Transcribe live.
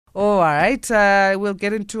All right. We'll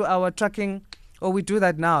get into our trucking. Or we do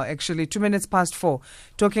that now, actually, 4:02,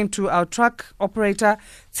 talking to our truck operator,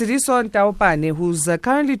 Tshediso Ntaupane, who's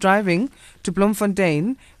currently driving to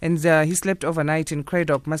Bloemfontein, and he slept overnight in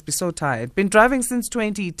Cradock. Must be so tired. Been driving since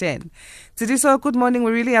 2010. Tshediso, good morning. We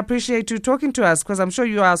really appreciate you talking to us because I'm sure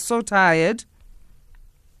you are so tired.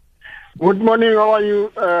 Good morning. How are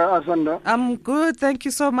you, Asanda? I'm good. Thank you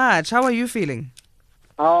so much. How are you feeling?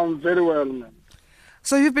 I'm very well, man.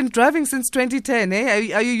 So you've been driving since 2010,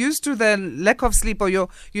 eh? Are you used to the lack of sleep, or you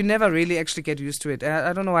never really actually get used to it?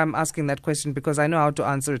 I don't know why I'm asking that question because I know how to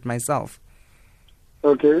answer it myself.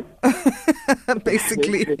 Okay.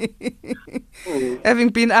 Basically. Having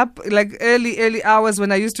been up like early hours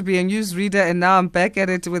when I used to be a newsreader and now I'm back at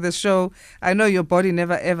it with a show, I know your body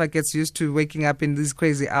never ever gets used to waking up in these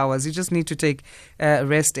crazy hours. You just need to take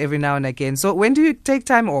rest every now and again. So when do you take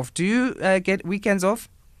time off? Do you get weekends off?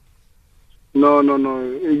 No.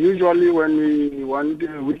 Usually when we want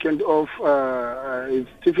a weekend off, it's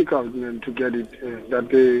difficult, man, to get it.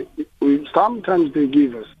 Sometimes they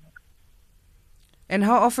give us. And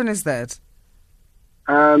how often is that?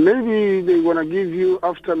 Maybe they're going to give you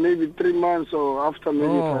after maybe 3 months or after maybe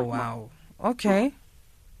 5 months. Oh, wow. Okay.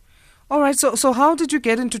 All right. So how did you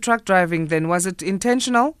get into truck driving then? Was it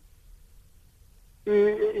intentional?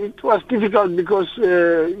 It was difficult because,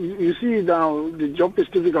 you see now, the job is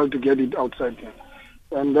difficult to get it outside here.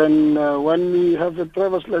 And then when we have a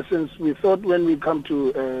driver's license, we thought when we come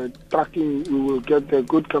to trucking, we will get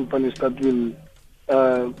good companies that will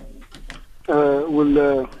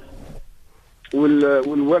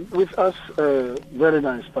work with us very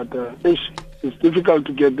nice. But it's difficult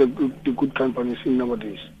to get the good companies in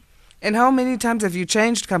nowadays. And how many times have you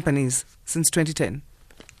changed companies since 2010?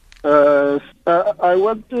 I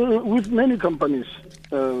worked with many companies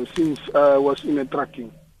since I was in a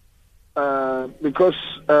trucking because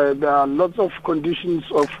there are lots of conditions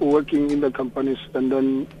of working in the companies, and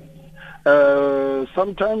then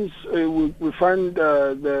sometimes we find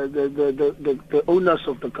the owners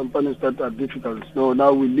of the companies that are difficult. So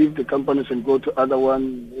now we leave the companies and go to other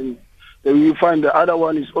one, and then we find the other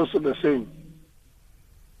one is also the same.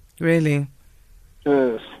 Really?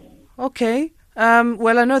 Yes. Okay.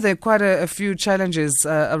 Well, I know there are quite a few challenges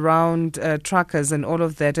around truckers and all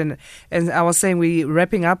of that. And I was saying we're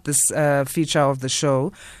wrapping up this feature of the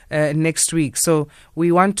show next week. So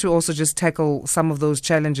we want to also just tackle some of those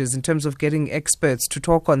challenges in terms of getting experts to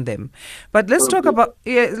talk on them. But let's talk about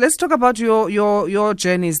your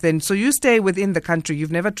journeys then. So you stay within the country.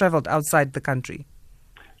 You've never traveled outside the country.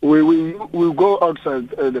 We go outside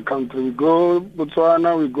the country. We go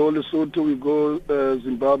Botswana, we go Lesotho, we go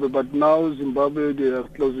Zimbabwe. But now Zimbabwe, they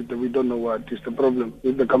have closed it. We don't know what is the problem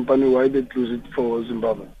with the company, why they close it for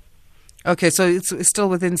Zimbabwe. Okay, so it's still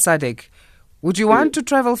within SADC. Would you want to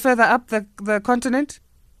travel further up the continent?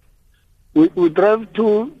 We drive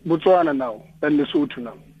to Botswana now and Lesotho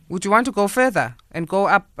now. Would you want to go further and go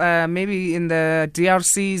up maybe in the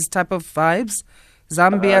DRC's type of vibes?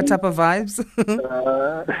 Zambia type of vibes?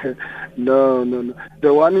 No.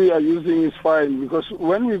 The one we are using is fine because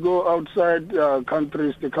when we go outside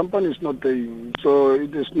countries, the company is not paying. So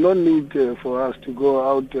there's no need for us to go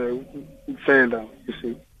out further, you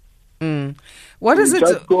see. What is it?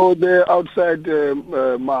 Just go there outside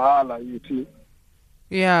Mahala, you see.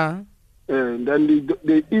 Yeah. And then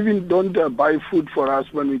they even don't buy food for us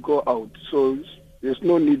when we go out. So there's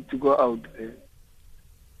no need to go out there.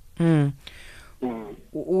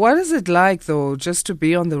 What is it like, though, just to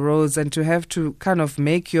be on the roads and to have to kind of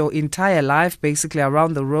make your entire life basically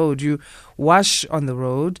around the road? You wash on the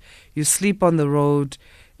road, you sleep on the road,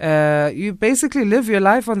 you basically live your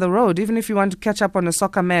life on the road. Even if you want to catch up on a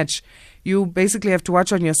soccer match, you basically have to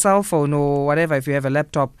watch on your cell phone or whatever if you have a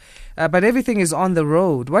laptop. But everything is on the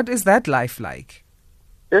road. What is that life like?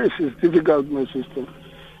 Yes, it's difficult, my sister.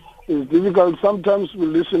 It's difficult. Sometimes we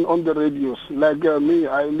listen on the radios. Like me,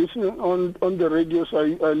 I listen on the radios.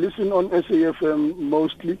 I listen on SAFM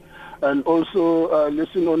mostly, and also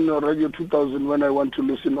listen on Radio 2000 when I want to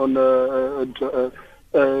listen on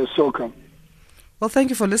soccer. Well, thank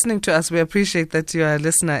you for listening to us. We appreciate that you're a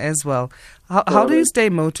listener as well. How do you stay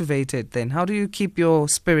motivated then? How do you keep your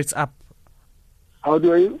spirits up? How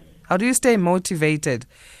do you stay motivated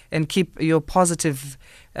and keep your positive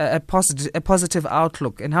a positive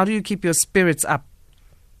outlook? And how do you keep your spirits up?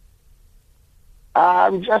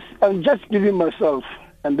 I'm just giving myself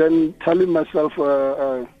and then telling myself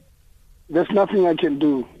there's nothing I can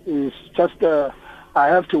do. It's just I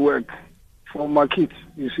have to work for my kids,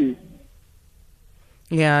 you see.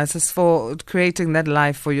 Yeah, it's just for creating that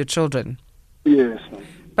life for your children. Yes.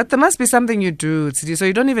 But there must be something you do, Tshediso. So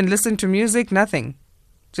you don't even listen to music, nothing?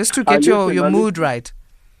 Just to get your mood right.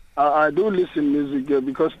 I do listen music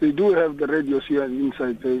because they do have the radios here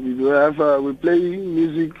inside. We play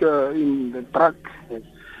music in the truck.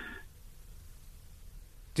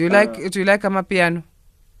 Do you like amapiano?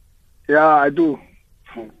 Yeah, I do.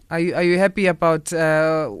 Are you happy about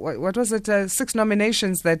what was it? 6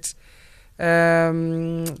 nominations that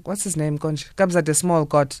what's his name? Kabza De Small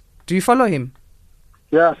got. Do you follow him?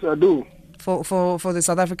 Yes, I do. For the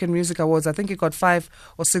South African Music Awards, I think he got 5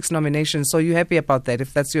 or 6 nominations. So you're happy about that,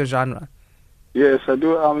 if that's your genre? Yes, I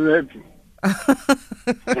do. I'm happy.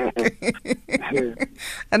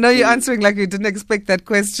 I know you're answering like you didn't expect that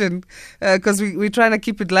question because we're trying to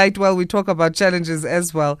keep it light while we talk about challenges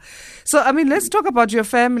as well. So, I mean, let's talk about your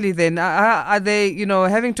family then. Are they,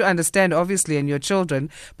 having to understand, obviously, and your children,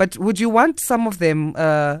 but would you want some of them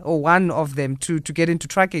or one of them to get into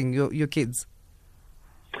trucking, your kids?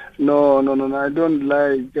 No. I don't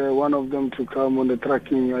like one of them to come on the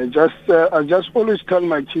trucking. I just always tell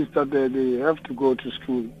my kids that they have to go to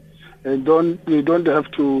school. They don't have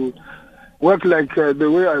to work like the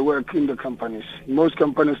way I work in the companies. Most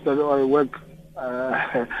companies that I work,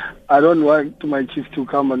 I don't want my kids to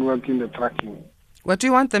come and work in the trucking. What do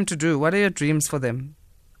you want them to do? What are your dreams for them?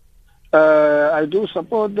 I do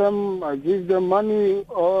support them. I give them money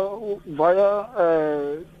via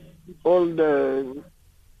all the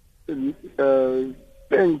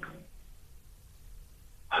bank.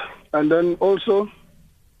 And then also,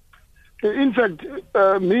 in fact,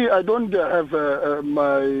 me, I don't have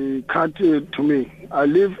my card to me. I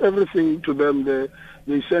leave everything to them. They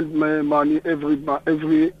send me money every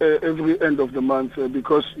end of the month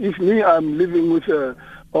because if me, I'm living with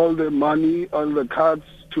all the money, all the cards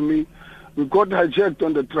to me, we got hijacked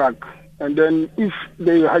on the truck. And then if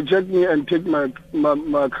they hijack me and take my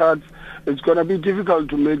cards, it's going to be difficult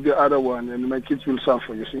to make the other one, and my kids will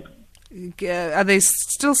suffer, you see. Are they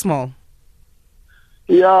still small?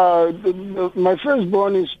 Yeah, my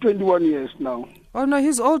firstborn is 21 years now. Oh, no,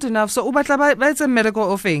 he's old enough. So, that's a medical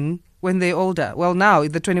offing when they're older. Well, now,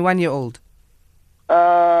 the 21-year-old.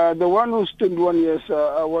 The one who's 21 years,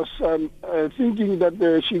 I was thinking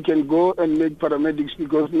that she can go and make paramedics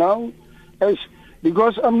because now,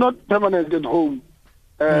 because I'm not permanent at home.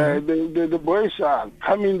 The boys are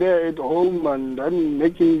coming there at home and I'm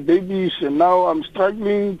making babies, and now I'm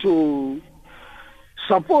struggling to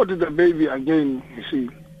support the baby again, you see.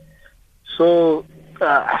 So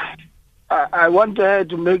I want her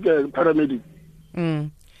to make a paramedic.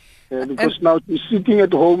 Because now she's sitting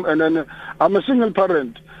at home, and then I'm a single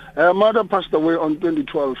parent. Her mother passed away on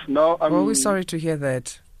 2012. Now I'm... Oh, we're sorry to hear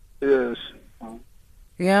that. Yes.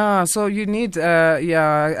 Yeah, so you need,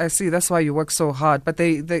 I see, that's why you work so hard. But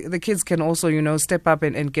the kids can also, step up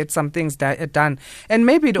and get some things done. And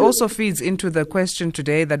maybe it also feeds into the question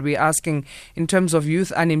today that we're asking in terms of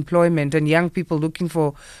youth unemployment and young people looking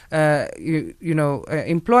for,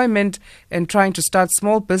 employment and trying to start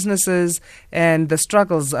small businesses and the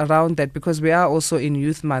struggles around that, because we are also in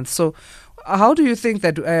Youth Month. So how do you think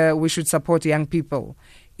that we should support young people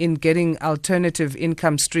in getting alternative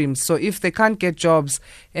income streams? So if they can't get jobs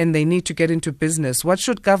and they need to get into business, what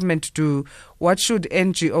should government do? What should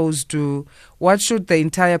NGOs do? What should the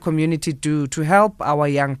entire community do to help our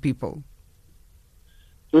young people?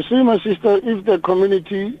 You see, my sister, if the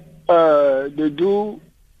community, they do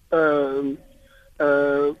go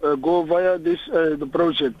via the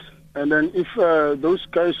project, and then if those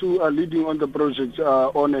guys who are leading on the project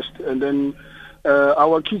are honest, and then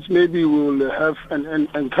our kids maybe will have and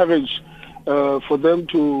encourage for them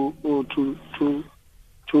to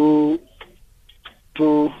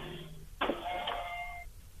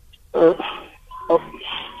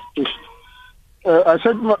I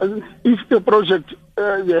said if the project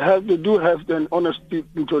they do have then honest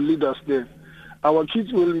people to lead us there, our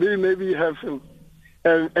kids will maybe have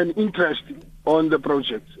an interest on the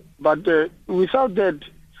project. But without that,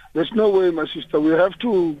 there's no way, my sister. We have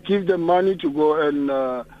to give them money to go and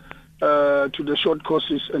to the short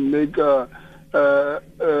courses and make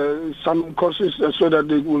some courses so that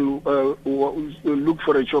they will look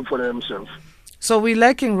for a job for themselves. So we're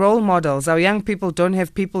lacking role models. Our young people don't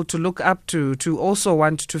have people to look up to also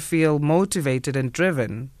want to feel motivated and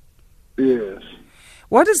driven. Yes.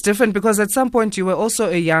 What is different? Because at some point you were also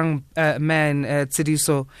a young man,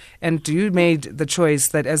 Tshediso, and you made the choice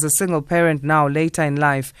that as a single parent now, later in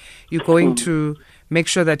life, you're going to make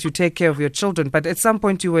sure that you take care of your children. But at some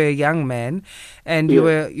point you were a young man and you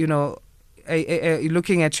were,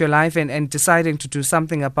 looking at your life and deciding to do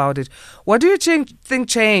something about it. What do you think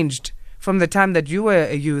changed from the time that you were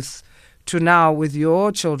a youth to now with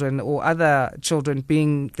your children or other children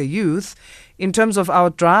being the youth in terms of our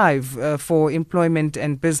drive for employment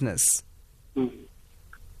and business?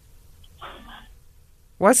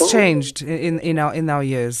 What's changed in our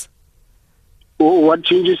years? What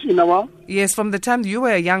changes in our? Yes, from the time you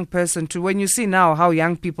were a young person to when you see now how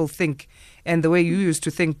young people think and the way you used to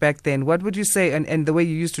think back then, what would you say, and the way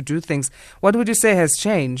you used to do things, what would you say has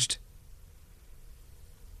changed?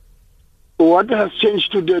 What has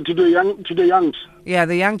changed to the youngs? Yeah,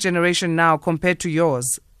 the young generation now compared to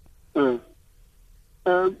yours. Problem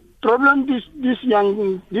these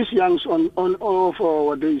youngs on all of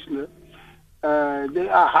our days, they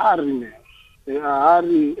are hurrying. They are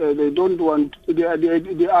hurry. They don't want. They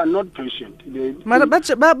are not patient.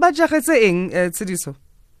 Tshediso?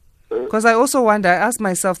 Because I also wonder. I ask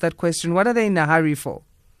myself that question. What are they in a hurry for?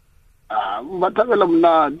 Too much rather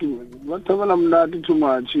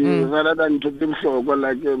than to them so. But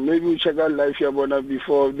like maybe we check out life here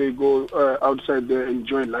before they go outside there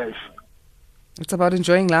enjoy life. It's about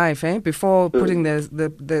enjoying life, before putting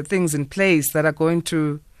the things in place that are going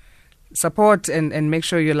to support and make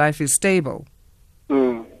sure your life is stable.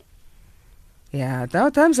 Yeah, our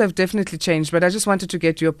times have definitely changed, but I just wanted to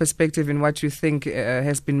get your perspective in what you think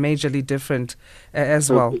has been majorly different as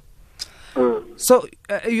well. So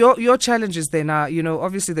your challenges then are,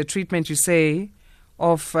 obviously the treatment you say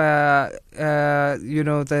of, the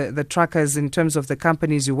truckers in terms of the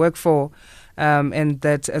companies you work for, and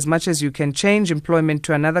that as much as you can change employment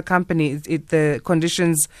to another company, the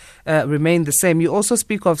conditions remain the same. You also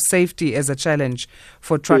speak of safety as a challenge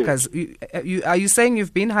for truckers. Yes. Are you saying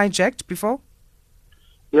you've been hijacked before?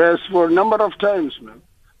 Yes, for a number of times, man.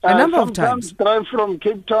 A number of times? Drive from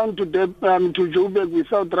Cape Town to Joburg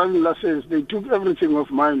without driving license. They took everything of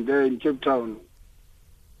mine there in Cape Town.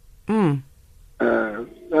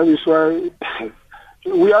 That is why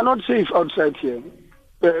we are not safe outside here.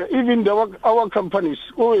 Even our companies,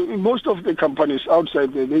 most of the companies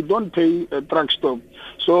outside there, they don't pay a truck stop.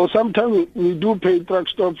 So sometimes we do pay truck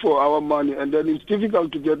stop for our money, and then it's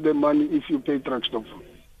difficult to get the money if you pay truck stop.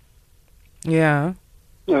 Yeah.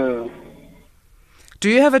 Do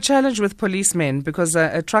you have a challenge with policemen? Because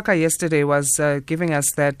a trucker yesterday was giving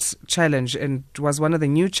us that challenge, and it was one of the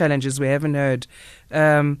new challenges we haven't heard,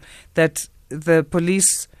 that the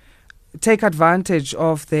police take advantage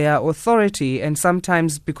of their authority, and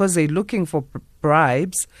sometimes because they're looking for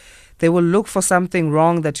bribes, they will look for something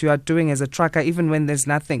wrong that you are doing as a trucker, even when there's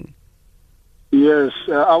nothing. Yes,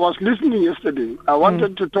 I was listening yesterday. I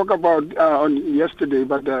wanted to talk about on yesterday,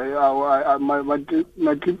 but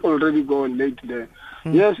my clip already gone late there.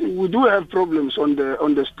 Yes, we do have problems on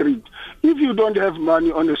the street. If you don't have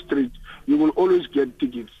money on the street, you will always get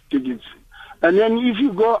tickets. And then if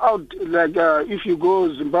you go out, like if you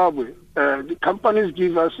go Zimbabwe, the companies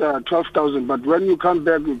give us 12,000, but when you come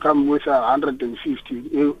back, you come with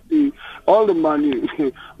 150. All the money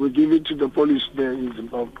we give it to the police there in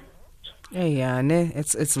Zimbabwe. Yeah,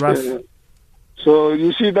 it's rough. So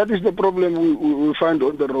you see, that is the problem we find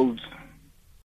on the roads.